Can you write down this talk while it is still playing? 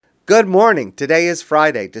Good morning. Today is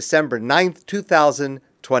Friday, December 9th,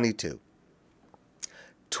 2022.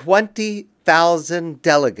 20,000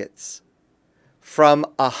 delegates from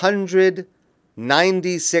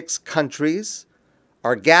 196 countries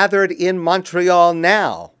are gathered in Montreal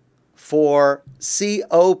now for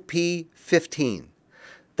COP15.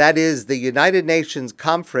 That is the United Nations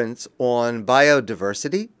Conference on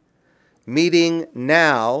Biodiversity, meeting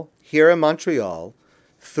now here in Montreal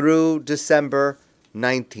through December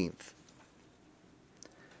 19th.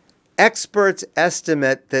 Experts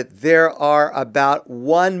estimate that there are about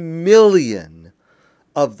 1 million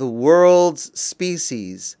of the world's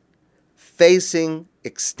species facing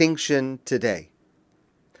extinction today.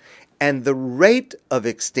 And the rate of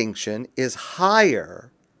extinction is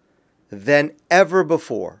higher than ever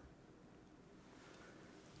before.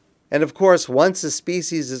 And of course, once a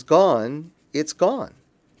species is gone, it's gone.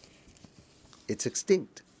 It's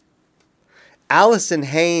extinct. Allison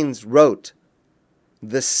Haynes wrote,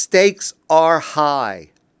 "The stakes are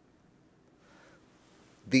high.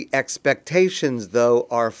 The expectations, though,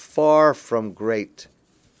 are far from great.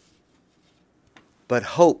 But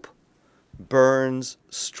hope burns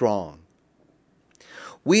strong."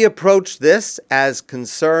 We approach this as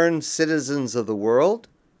concerned citizens of the world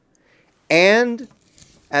and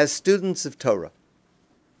as students of Torah.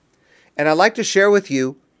 And I'd like to share with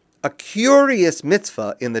you a curious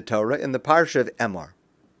mitzvah in the Torah, in the parsha of Emor.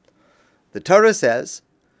 The Torah says,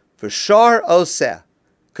 "V'shar oseh,"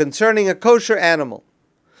 concerning a kosher animal,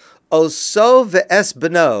 "oso ve'es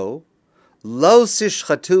beno lo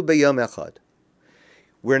sishchatu b'yom echad."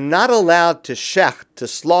 We're not allowed to shecht, to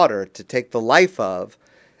slaughter, to take the life of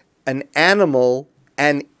an animal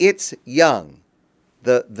and its young,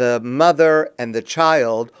 the mother and the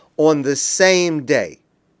child, on the same day.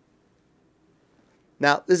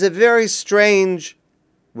 Now, there's a very strange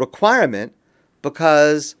requirement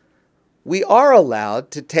because we are allowed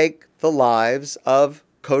to take the lives of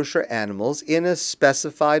kosher animals in a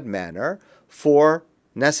specified manner for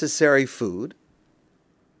necessary food.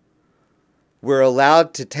 We're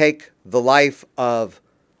allowed to take the life of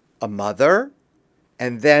a mother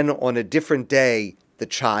and then on a different day the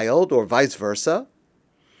child, or vice versa.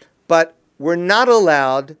 But we're not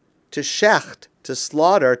allowed to shecht, to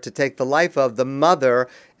slaughter, to take the life of the mother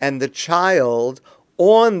and the child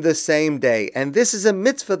on the same day. And this is a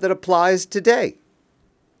mitzvah that applies today.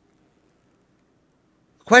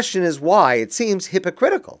 The question is why? It seems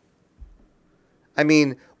hypocritical. I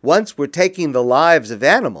mean, once we're taking the lives of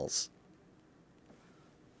animals,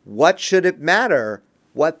 what should it matter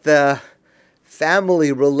what the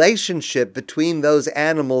family relationship between those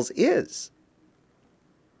animals is?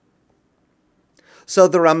 So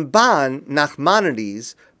the Ramban,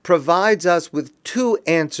 Nachmanides, provides us with two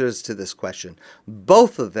answers to this question.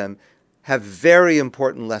 Both of them have very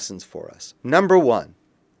important lessons for us. Number one,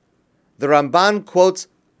 the Ramban quotes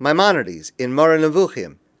Maimonides in Moreh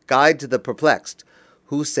Nevuchim, Guide to the Perplexed,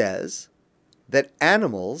 who says that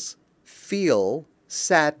animals feel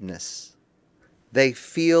sadness. They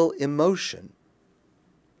feel emotion.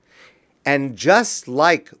 And just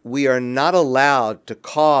like we are not allowed to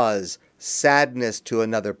cause sadness to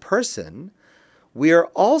another person, we are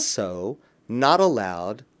also not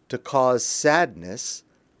allowed to cause sadness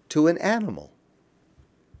to an animal.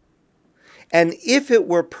 And if it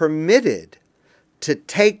were permitted to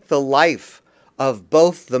take the life of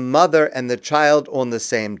both the mother and the child on the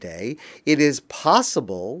same day, it is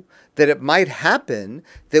possible that it might happen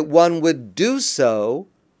that one would do so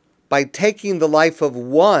by taking the life of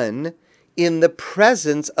one in the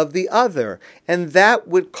presence of the other. And that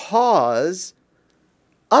would cause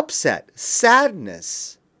upset,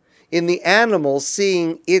 sadness in the animal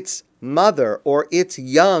seeing its mother or its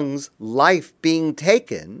young's life being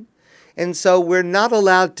taken. And so we're not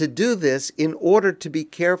allowed to do this in order to be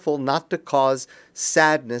careful not to cause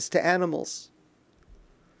sadness to animals.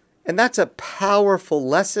 And that's a powerful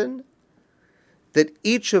lesson that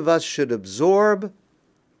each of us should absorb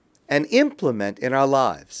and implement in our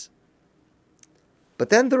lives. But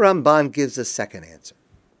then the Ramban gives a second answer.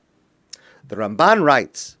 The Ramban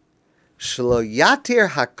writes, "Shlo yatir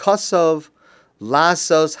hakosov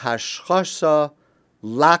lasos hashchosha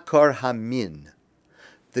lakor hamin."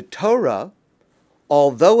 The Torah,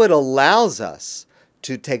 although it allows us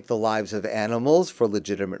to take the lives of animals for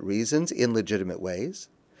legitimate reasons, in legitimate ways,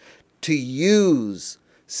 to use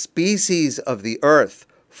species of the earth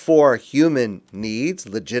for human needs,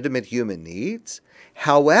 legitimate human needs,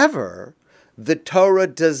 however, the Torah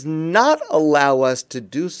does not allow us to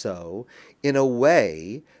do so in a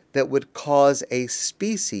way that would cause a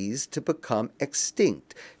species to become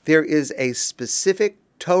extinct. There is a specific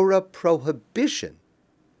Torah prohibition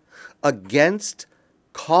against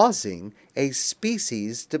causing a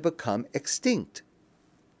species to become extinct.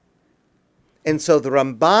 And so the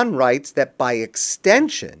Ramban writes that by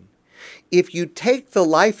extension, if you take the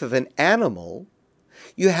life of an animal,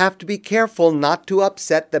 you have to be careful not to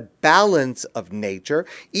upset the balance of nature,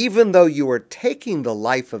 even though you are taking the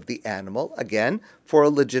life of the animal, again, for a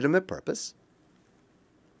legitimate purpose.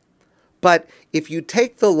 But if you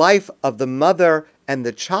take the life of the mother and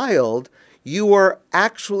the child, you are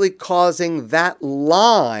actually causing that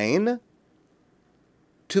line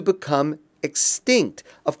to become extinct.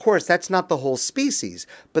 Of course, that's not the whole species,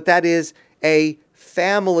 but that is a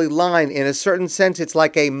family line. In a certain sense, it's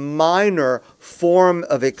like a minor form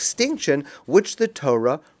of extinction, which the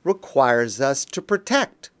Torah requires us to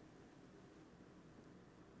protect.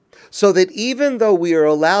 So that even though we are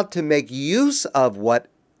allowed to make use of what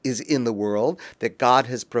is in the world that God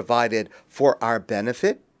has provided for our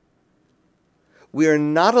benefit, we are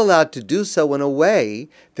not allowed to do so in a way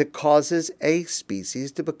that causes a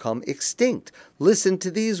species to become extinct. Listen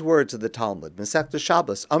to these words of the Talmud, Masechta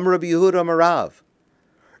Shabbos, Amar Rabbi Yehuda Amar Rav.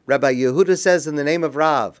 Rabbi Yehuda says in the name of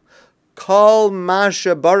Rav, Kol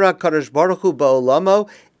Masha Bara Kadosh Baruch Hu Ba'olamo,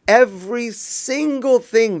 every single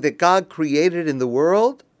thing that God created in the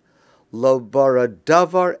world, Lo bara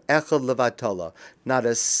davar echad levatola, not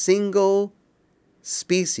a single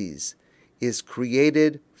species is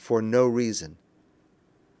created for no reason.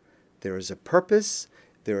 There is a purpose,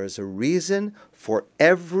 there is a reason for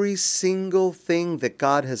every single thing that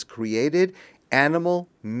God has created, animal,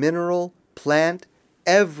 mineral, plant,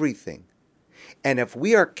 everything. And if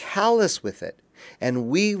we are callous with it, and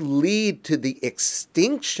we lead to the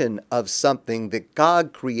extinction of something that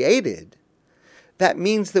God created, that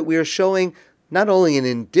means that we are showing not only an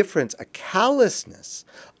indifference, a callousness,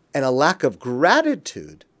 and a lack of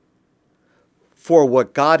gratitude for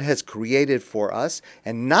what God has created for us.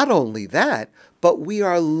 And not only that, but we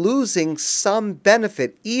are losing some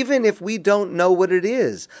benefit, even if we don't know what it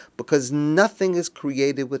is, because nothing is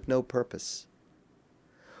created with no purpose.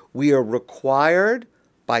 We are required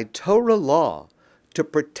by Torah law to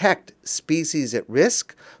protect species at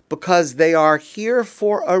risk because they are here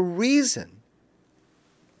for a reason.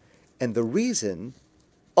 And the reason,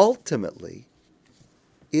 ultimately,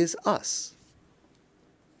 is us.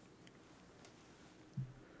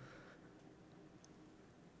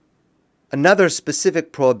 Another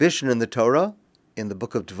specific prohibition in the Torah, in the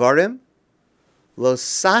book of Devarim, Lo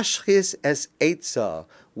sashchis es eitzah.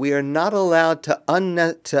 We are not allowed to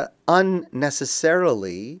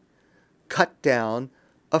unnecessarily cut down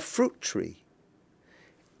a fruit tree.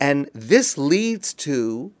 And this leads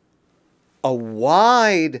to a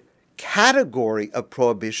wide category of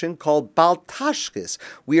prohibition called bal tashchis.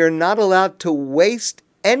 We are not allowed to waste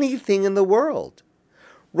anything in the world,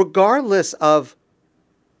 regardless of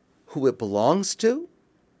who it belongs to,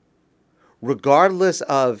 regardless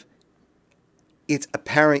of its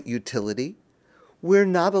apparent utility. We're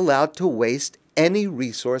not allowed to waste any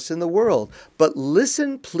resource in the world. But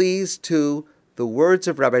listen, please, to the words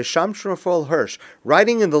of Rabbi Shamshon Raphael Hirsch,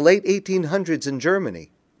 writing in the late 1800s in Germany,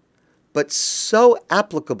 but so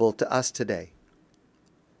applicable to us today.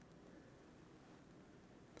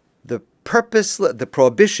 The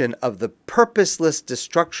prohibition of the purposeless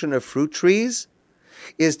destruction of fruit trees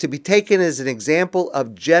is to be taken as an example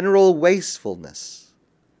of general wastefulness.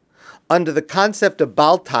 Under the concept of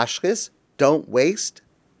bal tashchis, don't waste,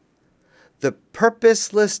 the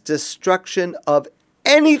purposeless destruction of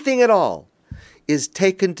anything at all is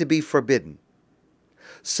taken to be forbidden.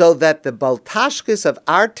 So that the bal tashchis of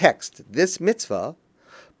our text, this mitzvah,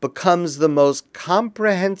 becomes the most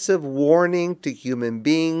comprehensive warning to human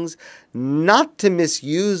beings not to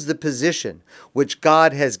misuse the position which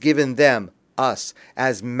God has given them, us,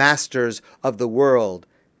 as masters of the world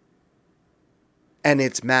and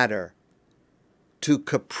its matter, to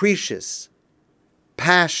capricious,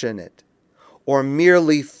 passionate, or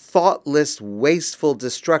merely thoughtless, wasteful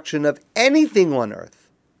destruction of anything on earth.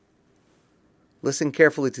 Listen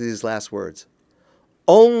carefully to these last words.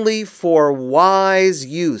 Only for wise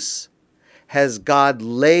use has God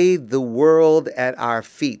laid the world at our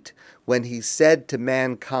feet when he said to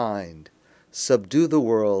mankind, subdue the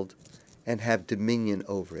world and have dominion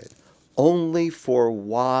over it. Only for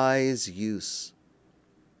wise use.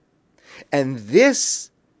 And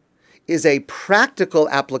this is a practical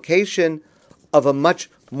application of a much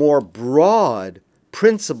more broad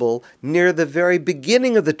principle near the very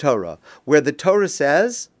beginning of the Torah, where the Torah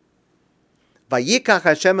says, Vayikach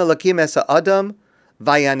Hashem Elokim es ha'adam,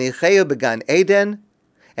 vayanicheu began Eden,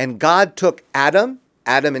 and God took Adam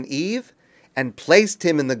and Eve, and placed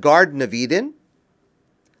him in the Garden of Eden,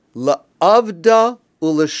 la'avda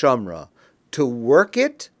u'leshamra, to work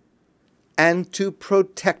it and to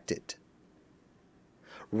protect it.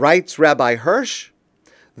 Writes Rabbi Hirsch,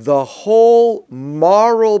 the whole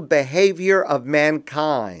moral behavior of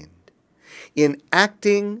mankind in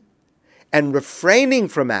acting and refraining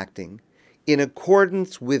from acting in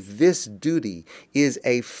accordance with this duty is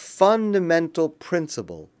a fundamental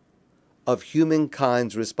principle of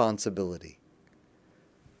humankind's responsibility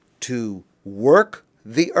to work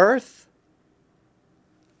the earth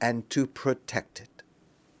and to protect it.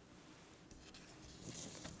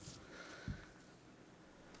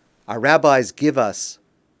 Our rabbis give us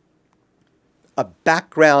a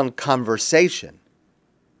background conversation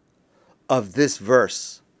of this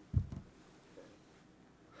verse.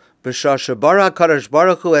 B'shah shebara Kadosh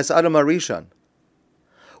Baruch Hu es Adam Harishon,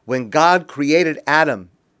 when God created Adam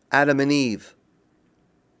and Eve,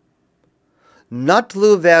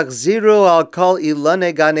 Natlu ve'achziru al kol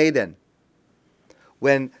ilane Gan Eden,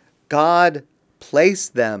 when God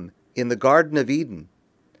placed them in the Garden of Eden,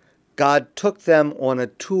 God took them on a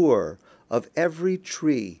tour of every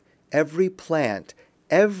tree, every plant,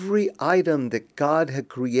 every item that God had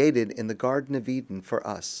created in the Garden of Eden for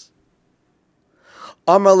us.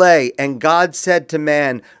 Amalei, and God said to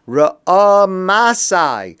man, Ra'ah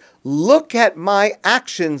Masai, look at my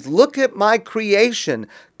actions, look at my creation.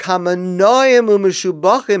 Kamanoim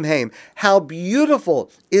u'meshubachim heim, how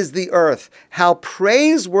beautiful is the earth, how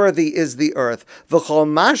praiseworthy is the earth. V'chol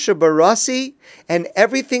masha barasi, and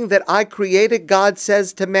everything that I created, God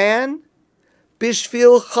says to man,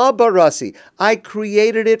 Bishvil chabarasi, I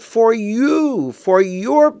created it for you, for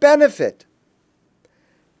your benefit.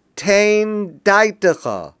 Tein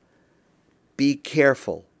daitecha, be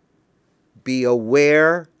careful, be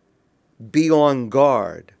aware, be on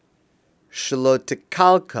guard. Shelo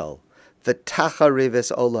tekalkal v'tachariv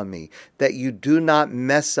olami, that you do not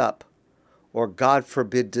mess up, or God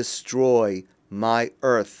forbid destroy my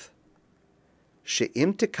earth.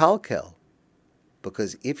 She'im tekalkel,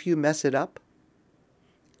 because if you mess it up,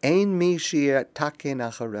 ein mi she'yataken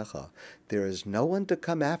acharecha, there is no one to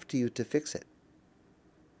come after you to fix it.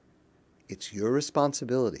 It's your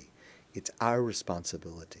responsibility. It's our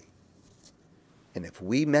responsibility. And if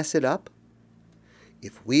we mess it up,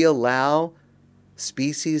 if we allow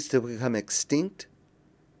species to become extinct,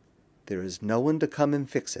 there is no one to come and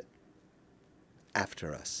fix it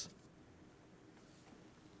after us.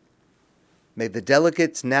 May the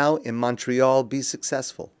delegates now in Montreal be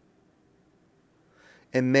successful.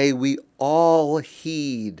 And may we all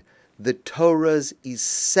heed the Torah's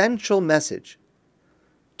essential message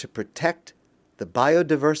to protect the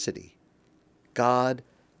biodiversity God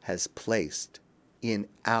has placed in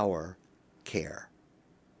our care.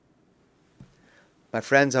 My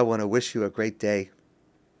friends, I want to wish you a great day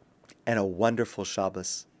and a wonderful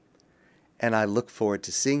Shabbos, and I look forward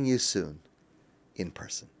to seeing you soon in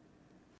person.